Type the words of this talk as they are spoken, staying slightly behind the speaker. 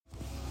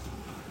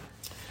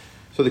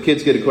So the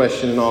kids get a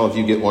question and all of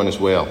you get one as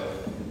well.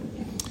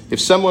 If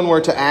someone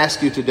were to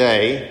ask you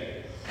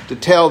today to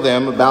tell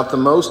them about the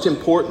most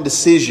important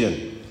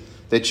decision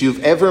that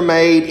you've ever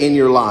made in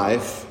your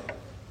life,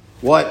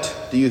 what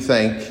do you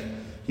think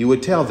you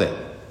would tell them?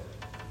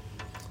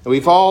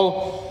 We've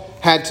all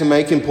had to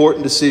make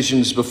important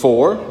decisions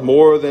before.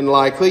 More than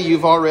likely,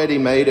 you've already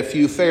made a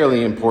few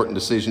fairly important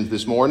decisions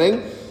this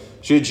morning.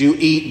 Should you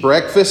eat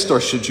breakfast, or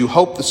should you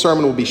hope the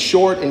sermon will be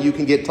short and you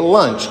can get to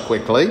lunch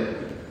quickly?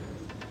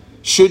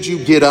 Should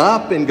you get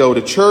up and go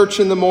to church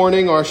in the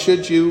morning, or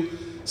should you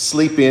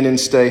sleep in and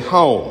stay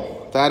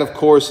home? That, of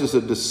course, is a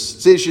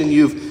decision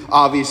you've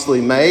obviously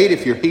made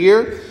if you're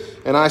here.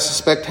 And I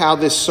suspect how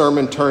this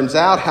sermon turns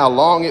out, how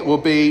long it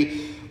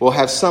will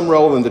have some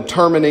role in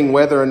determining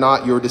whether or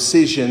not your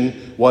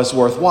decision was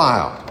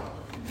worthwhile.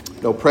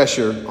 No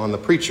pressure on the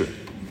preacher.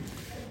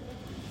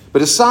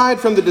 But aside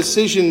from the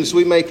decisions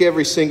we make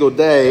every single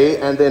day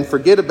and then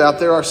forget about,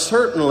 there are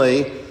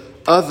certainly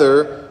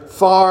other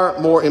far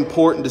more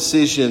important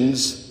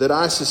decisions that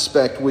I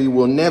suspect we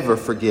will never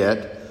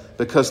forget,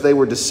 because they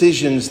were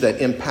decisions that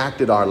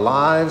impacted our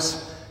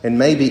lives and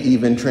maybe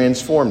even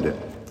transformed it.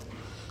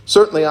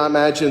 Certainly, I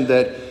imagine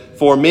that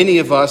for many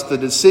of us, the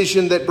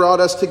decision that brought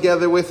us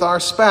together with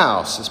our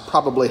spouse is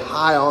probably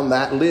high on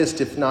that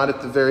list, if not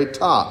at the very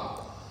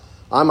top.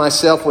 I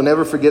myself will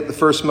never forget the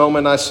first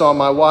moment I saw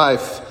my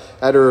wife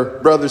at her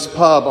brother's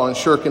pub on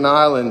Sherkin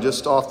Island,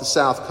 just off the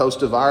south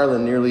coast of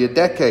Ireland, nearly a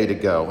decade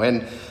ago.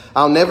 And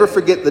I'll never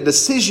forget the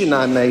decision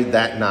I made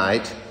that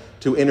night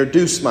to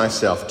introduce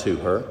myself to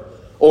her.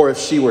 Or if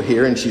she were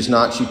here, and she's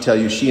not, she'd tell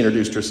you she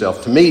introduced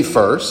herself to me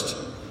first.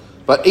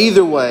 But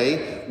either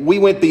way, we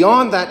went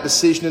beyond that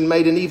decision and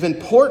made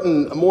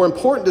a more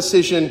important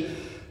decision,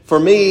 for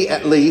me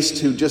at least,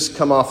 who just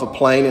come off a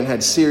plane and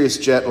had serious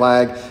jet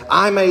lag.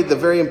 I made the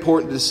very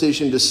important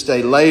decision to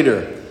stay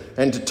later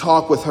and to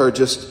talk with her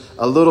just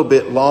a little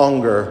bit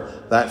longer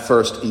that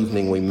first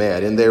evening we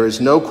met. And there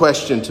is no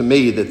question to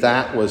me that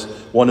that was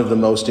one of the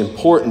most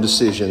important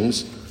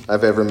decisions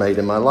I've ever made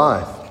in my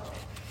life.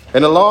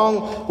 And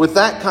along with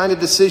that kind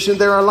of decision,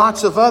 there are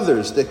lots of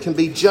others that can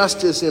be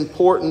just as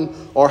important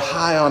or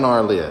high on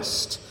our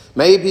list.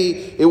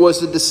 Maybe it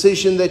was a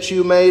decision that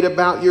you made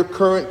about your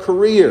current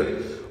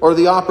career, or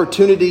the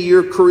opportunity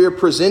your career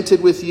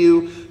presented with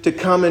you to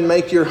come and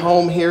make your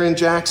home here in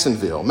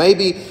Jacksonville.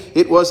 Maybe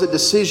it was a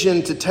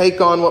decision to take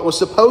on what was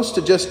supposed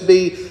to just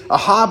be a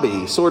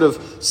hobby, sort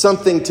of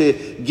something to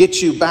get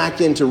you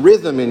back into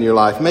rhythm in your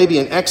life. Maybe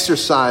an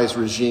exercise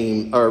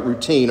regime or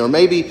routine, or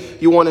maybe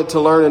you wanted to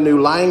learn a new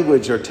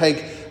language or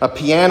take a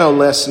piano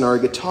lesson or a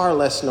guitar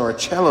lesson or a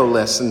cello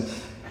lesson.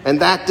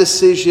 And that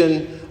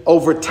decision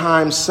over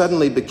time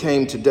suddenly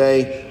became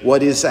today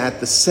what is at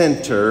the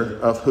center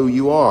of who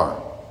you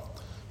are.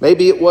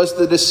 Maybe it was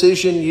the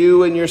decision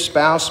you and your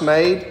spouse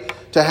made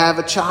to have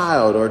a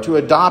child, or to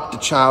adopt a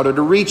child, or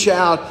to reach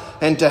out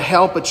and to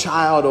help a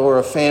child or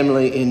a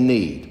family in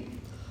need.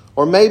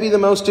 Or maybe the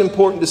most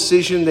important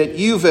decision that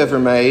you've ever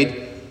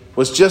made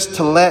was just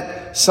to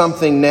let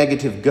something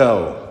negative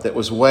go that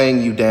was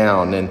weighing you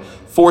down and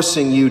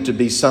forcing you to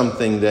be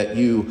something that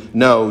you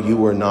know you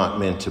were not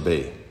meant to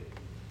be.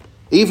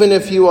 Even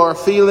if you are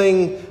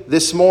feeling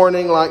this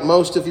morning like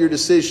most of your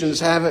decisions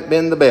haven't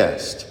been the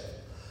best,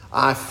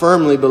 I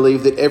firmly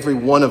believe that every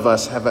one of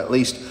us have at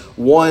least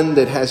one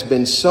that has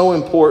been so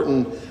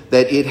important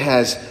that it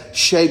has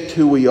shaped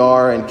who we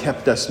are and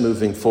kept us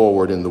moving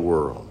forward in the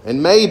world.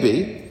 And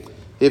maybe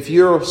if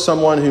you're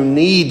someone who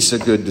needs a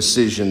good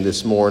decision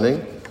this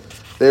morning,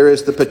 there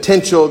is the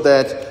potential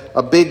that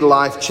a big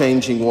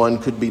life-changing one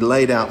could be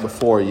laid out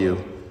before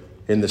you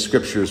in the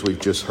scriptures we've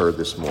just heard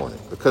this morning.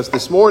 Because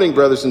this morning,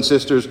 brothers and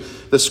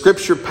sisters, the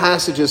scripture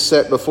passages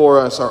set before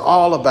us are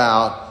all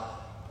about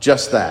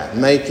just that,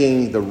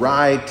 making the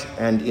right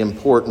and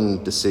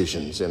important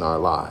decisions in our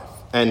life.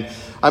 And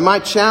I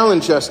might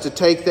challenge us to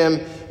take them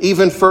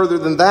even further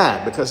than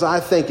that, because I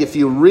think if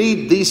you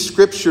read these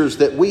scriptures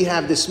that we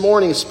have this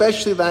morning,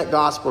 especially that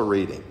gospel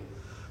reading,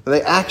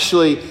 they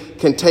actually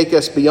can take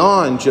us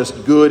beyond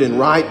just good and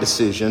right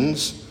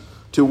decisions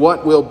to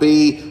what will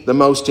be the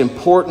most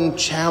important,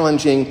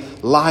 challenging,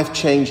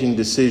 life-changing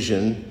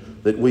decision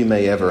that we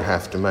may ever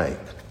have to make.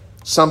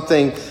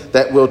 Something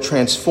that will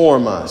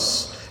transform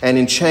us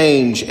and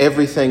change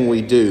everything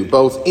we do,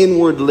 both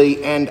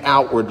inwardly and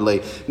outwardly.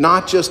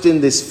 Not just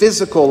in this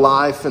physical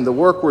life and the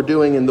work we're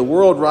doing in the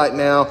world right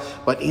now,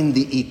 but in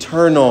the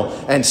eternal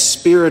and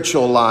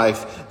spiritual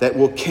life that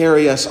will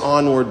carry us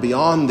onward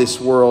beyond this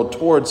world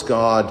towards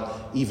God,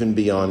 even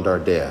beyond our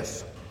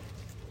death.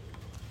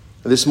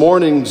 This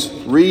morning's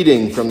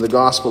reading from the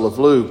Gospel of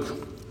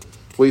Luke,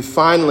 we've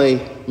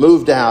finally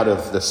moved out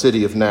of the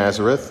city of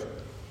Nazareth,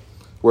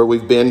 where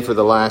we've been for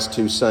the last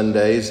 2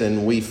 Sundays,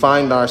 and we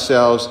find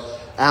ourselves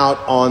out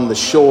on the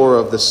shore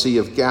of the Sea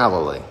of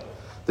Galilee.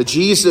 The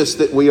Jesus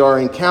that we are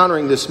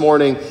encountering this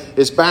morning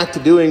is back to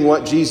doing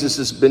what Jesus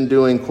has been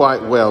doing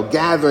quite well,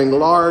 gathering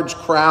large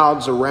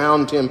crowds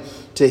around him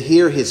to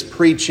hear his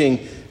preaching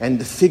and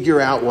to figure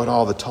out what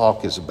all the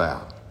talk is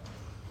about.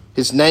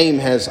 His name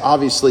has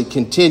obviously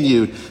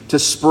continued to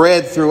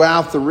spread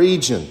throughout the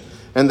region.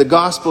 And the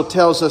gospel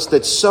tells us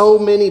that so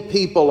many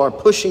people are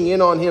pushing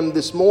in on him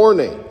this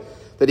morning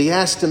that he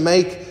has to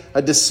make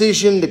a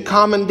decision to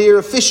commandeer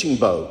a fishing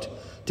boat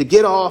to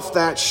get off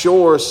that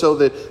shore so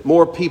that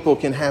more people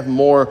can have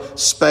more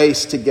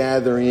space to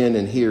gather in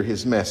and hear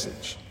his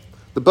message.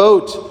 The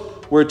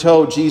boat, we're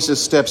told,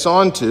 Jesus steps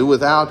onto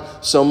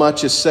without so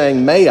much as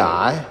saying, "May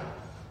I,"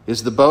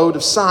 is the boat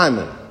of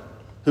Simon,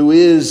 who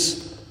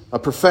is a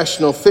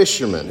professional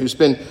fisherman who's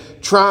been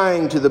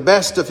trying to the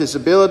best of his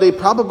ability,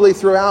 probably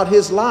throughout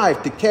his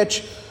life, to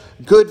catch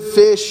good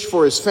fish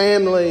for his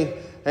family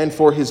and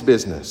for his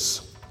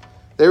business.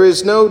 There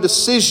is no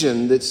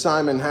decision that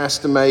Simon has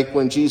to make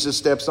when Jesus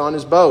steps on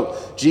his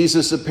boat.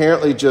 Jesus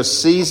apparently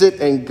just sees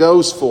it and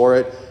goes for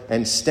it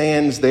and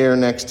stands there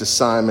next to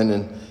Simon,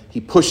 and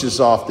he pushes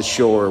off the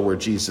shore where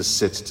Jesus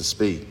sits to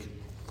speak.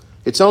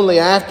 It's only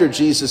after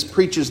Jesus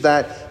preaches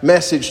that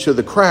message to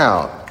the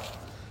crowd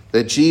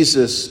that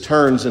Jesus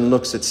turns and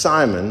looks at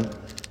Simon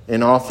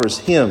and offers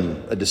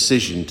him a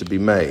decision to be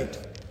made.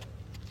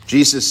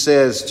 Jesus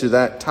says to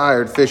that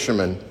tired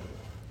fisherman,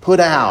 "Put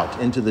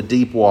out into the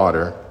deep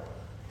water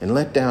and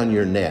let down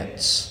your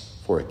nets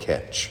for a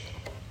catch."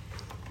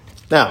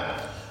 Now,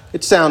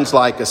 it sounds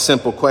like a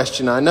simple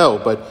question, I know,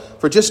 but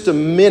for just a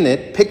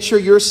minute, picture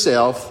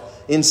yourself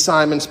in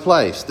Simon's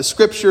place. The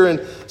scripture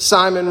in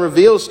Simon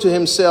reveals to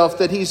himself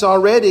that he's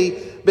already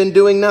been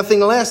doing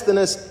nothing less than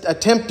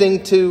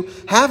attempting to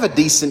have a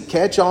decent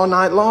catch all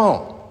night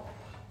long.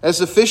 As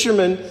a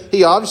fisherman,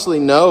 he obviously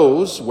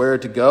knows where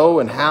to go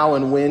and how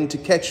and when to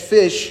catch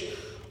fish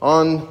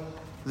on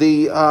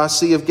the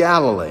Sea of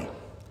Galilee.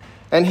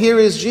 And here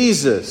is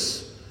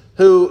Jesus,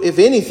 who, if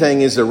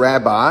anything, is a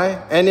rabbi.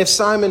 And if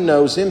Simon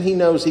knows him, he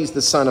knows he's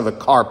the son of a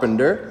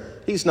carpenter.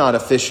 He's not a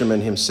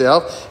fisherman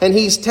himself. And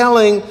he's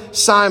telling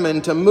Simon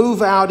to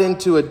move out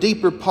into a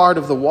deeper part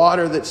of the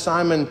water that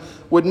Simon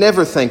would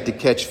never think to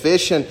catch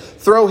fish and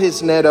throw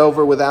his net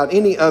over without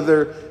any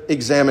other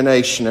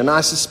examination. And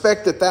I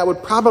suspect that that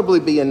would probably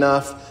be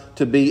enough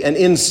to be an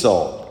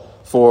insult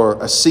for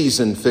a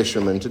seasoned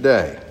fisherman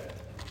today.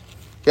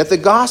 Yet the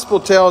gospel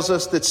tells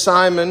us that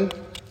Simon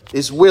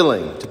is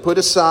willing to put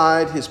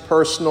aside his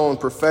personal and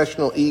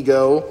professional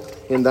ego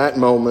in that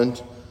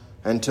moment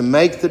and to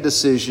make the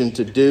decision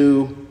to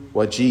do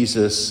what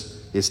Jesus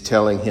is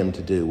telling him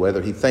to do,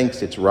 whether he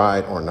thinks it's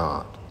right or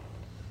not.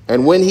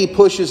 And when he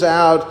pushes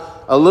out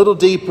a little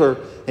deeper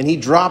and he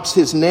drops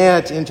his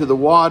net into the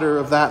water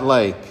of that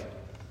lake,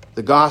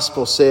 the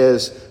gospel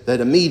says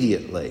that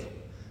immediately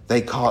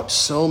they caught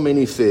so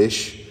many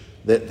fish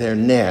that their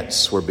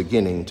nets were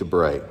beginning to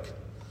break.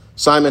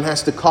 Simon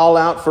has to call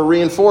out for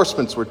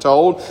reinforcements, we're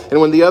told.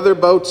 And when the other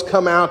boats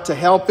come out to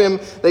help him,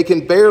 they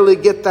can barely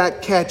get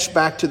that catch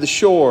back to the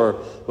shore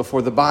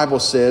before the Bible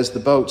says the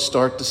boats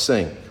start to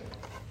sink.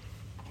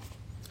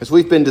 As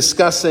we've been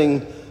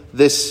discussing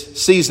this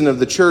season of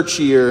the church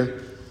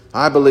year,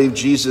 I believe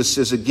Jesus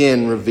is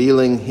again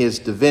revealing his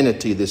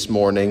divinity this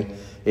morning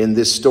in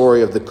this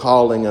story of the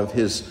calling of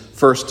his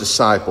first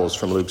disciples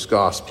from Luke's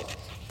gospel.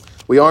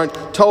 We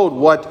aren't told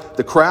what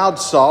the crowd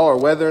saw or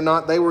whether or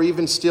not they were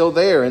even still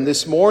there. In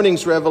this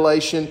morning's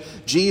revelation,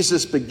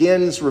 Jesus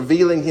begins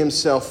revealing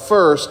himself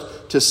first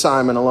to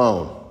Simon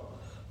alone.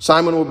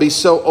 Simon will be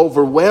so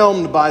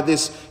overwhelmed by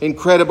this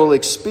incredible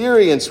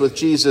experience with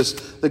Jesus,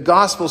 the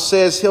gospel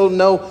says he'll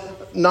know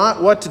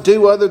not what to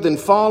do other than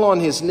fall on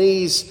his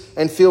knees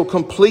and feel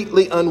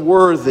completely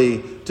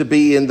unworthy to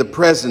be in the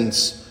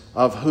presence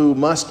of who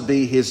must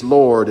be his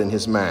Lord and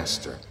his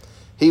Master.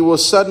 He will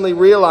suddenly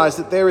realize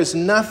that there is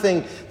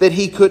nothing that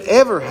he could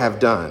ever have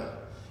done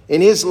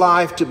in his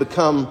life to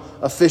become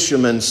a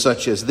fisherman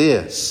such as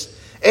this.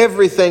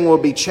 Everything will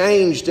be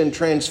changed and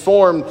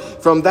transformed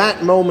from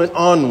that moment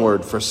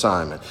onward for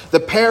Simon. The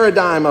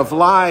paradigm of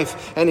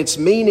life and its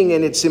meaning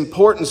and its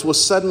importance will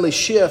suddenly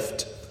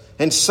shift,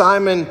 and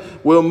Simon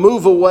will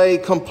move away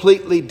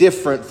completely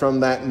different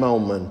from that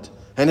moment.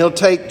 And he'll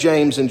take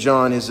James and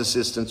John, his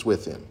assistants,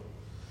 with him.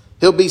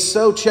 He'll be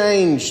so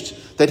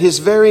changed that his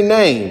very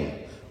name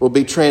will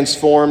be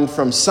transformed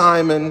from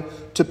Simon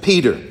to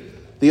Peter,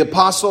 the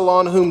apostle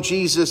on whom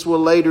Jesus will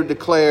later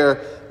declare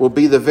will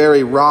be the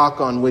very rock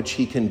on which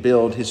he can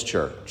build his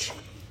church.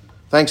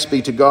 Thanks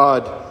be to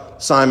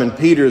God, Simon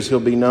Peter, as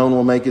he'll be known,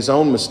 will make his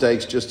own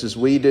mistakes just as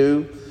we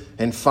do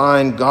and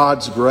find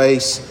God's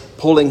grace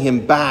pulling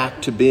him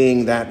back to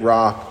being that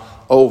rock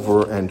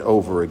over and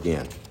over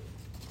again.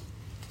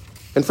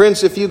 And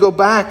friends, if you go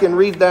back and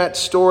read that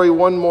story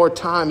one more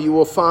time, you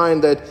will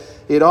find that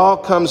it all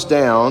comes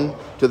down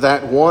to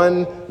that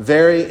one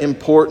very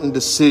important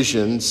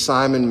decision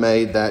Simon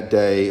made that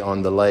day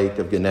on the lake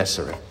of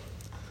Gennesaret.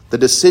 The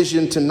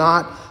decision to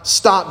not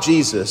stop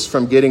Jesus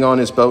from getting on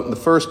his boat in the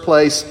first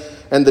place,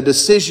 and the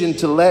decision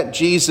to let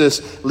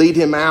Jesus lead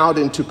him out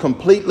into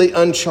completely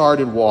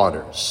uncharted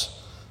waters,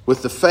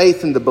 with the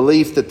faith and the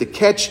belief that the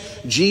catch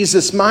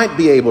Jesus might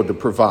be able to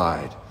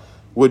provide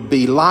would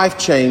be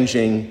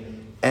life-changing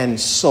and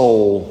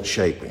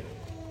soul-shaping.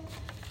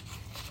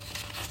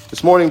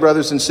 This morning,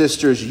 brothers and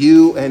sisters,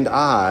 you and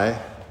I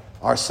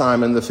are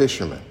Simon the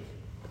fisherman.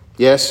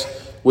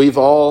 Yes, we've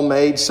all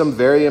made some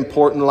very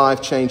important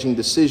life-changing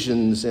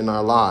decisions in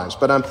our lives.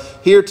 But I'm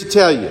here to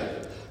tell you,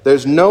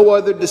 there's no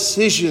other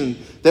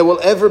decision that will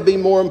ever be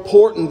more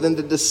important than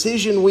the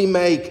decision we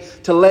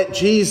make to let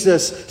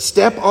Jesus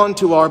step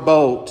onto our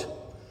boat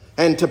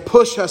and to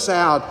push us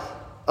out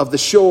of the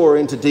shore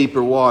into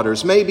deeper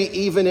waters, maybe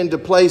even into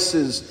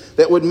places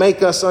that would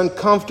make us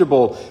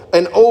uncomfortable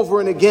and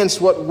over and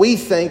against what we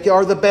think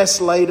are the best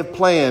laid of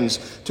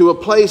plans, to a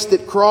place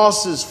that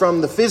crosses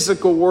from the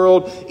physical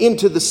world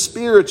into the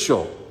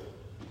spiritual.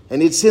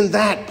 And it's in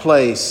that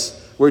place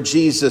where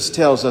Jesus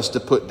tells us to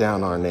put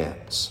down our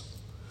nets.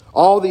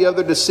 All the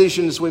other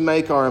decisions we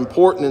make are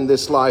important in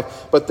this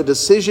life, but the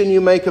decision you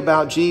make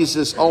about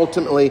Jesus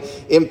ultimately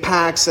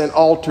impacts and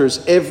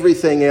alters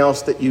everything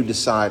else that you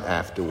decide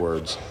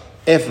afterwards.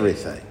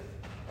 Everything.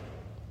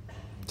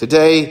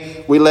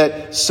 Today, we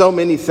let so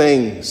many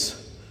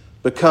things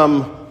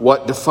become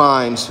what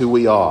defines who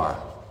we are.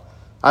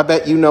 I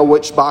bet you know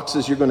which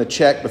boxes you're going to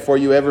check before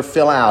you ever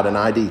fill out an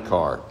ID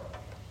card.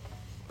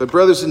 But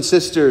brothers and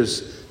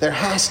sisters, there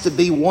has to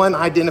be one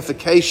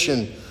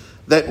identification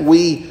that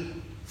we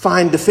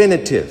find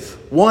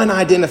definitive, one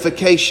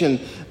identification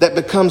that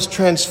becomes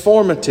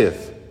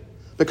transformative.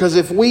 Because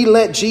if we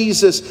let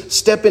Jesus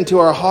step into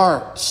our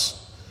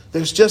hearts,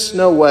 there's just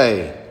no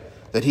way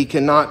that he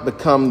cannot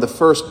become the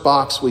first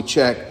box we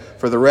check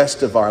for the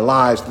rest of our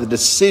lives, the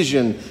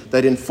decision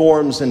that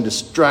informs and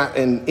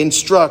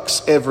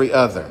instructs every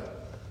other,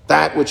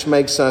 that which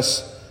makes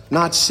us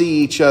not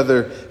see each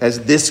other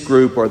as this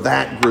group or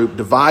that group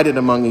divided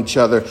among each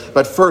other,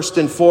 but first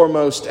and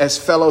foremost as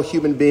fellow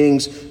human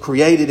beings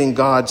created in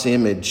God's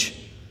image.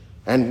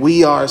 And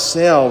we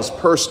ourselves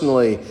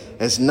personally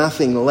as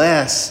nothing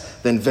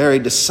less than very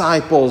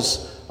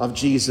disciples of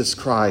Jesus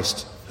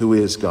Christ, who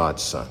is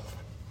God's Son.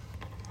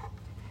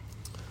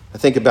 I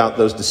think about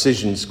those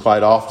decisions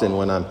quite often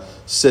when I'm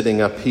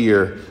sitting up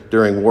here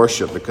during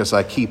worship, because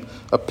I keep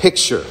a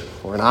picture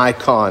or an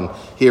icon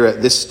here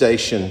at this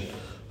station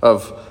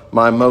of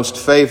my most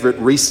favorite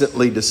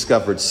recently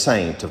discovered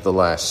saint of the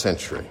last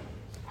century.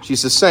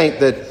 She's a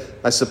saint that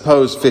I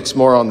suppose fits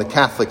more on the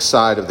Catholic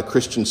side of the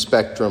Christian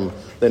spectrum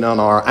than on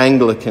our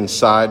Anglican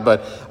side,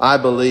 but I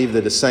believe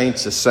that a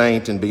saint's a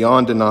saint, and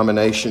beyond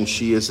denomination,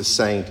 she is a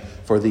saint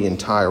for the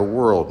entire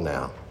world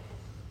now.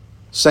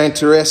 Saint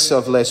Therese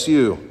of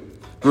Lisieux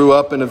grew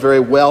up in a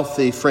very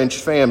wealthy French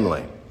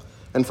family,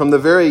 and from the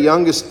very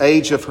youngest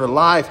age of her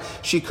life,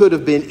 she could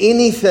have been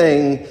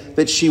anything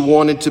that she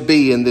wanted to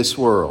be in this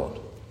world.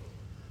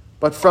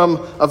 But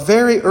from a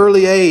very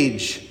early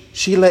age,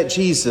 she let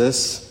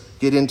Jesus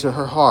get into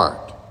her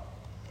heart.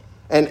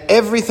 And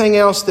everything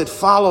else that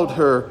followed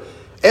her,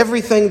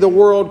 everything the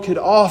world could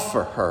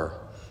offer her,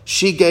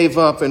 she gave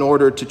up in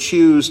order to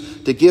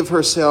choose to give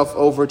herself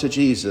over to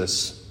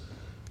Jesus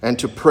and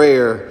to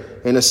prayer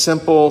in a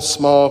simple,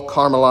 small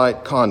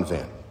Carmelite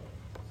convent.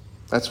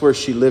 That's where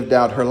she lived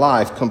out her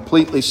life,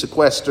 completely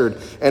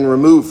sequestered and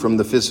removed from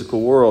the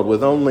physical world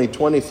with only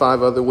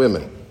 25 other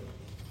women.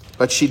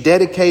 But she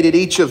dedicated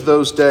each of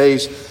those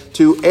days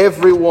to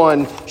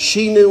everyone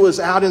she knew was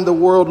out in the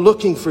world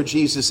looking for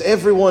Jesus,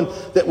 everyone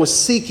that was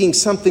seeking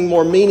something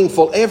more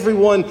meaningful,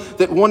 everyone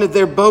that wanted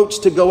their boats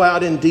to go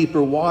out in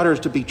deeper waters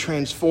to be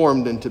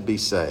transformed and to be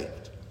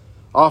saved,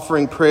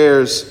 offering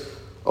prayers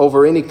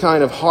over any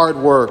kind of hard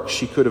work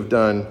she could have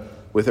done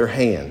with her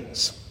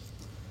hands.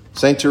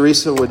 St.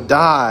 Teresa would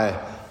die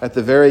at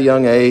the very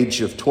young age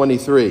of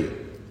 23.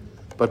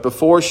 But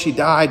before she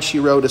died, she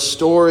wrote a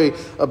story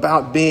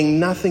about being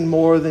nothing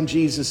more than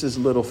Jesus'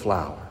 little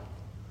flower.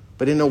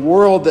 But in a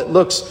world that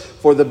looks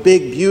for the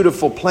big,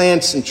 beautiful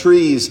plants and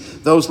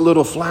trees, those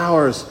little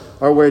flowers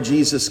are where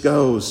Jesus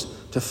goes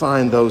to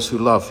find those who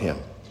love him.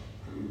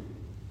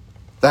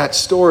 That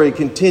story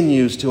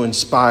continues to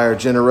inspire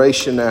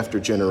generation after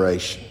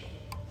generation.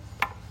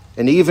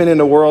 And even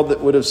in a world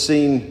that would have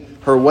seen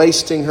her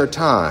wasting her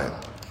time,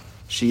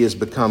 she has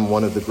become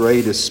one of the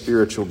greatest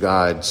spiritual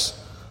guides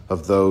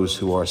of those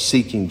who are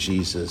seeking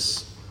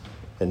Jesus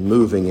and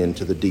moving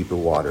into the deeper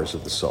waters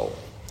of the soul.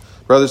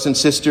 Brothers and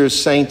sisters,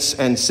 saints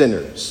and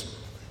sinners,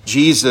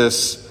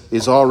 Jesus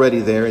is already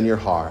there in your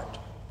heart.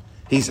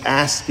 He's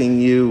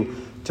asking you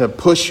to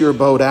push your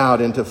boat out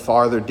into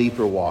farther,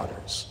 deeper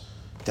waters,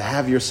 to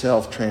have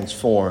yourself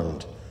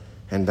transformed,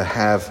 and to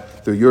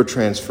have, through your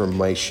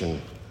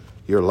transformation,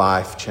 your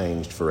life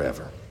changed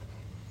forever.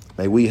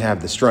 May we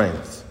have the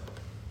strength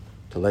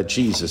to let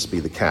Jesus be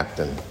the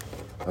captain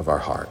of our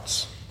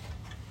hearts.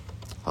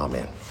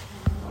 Amen.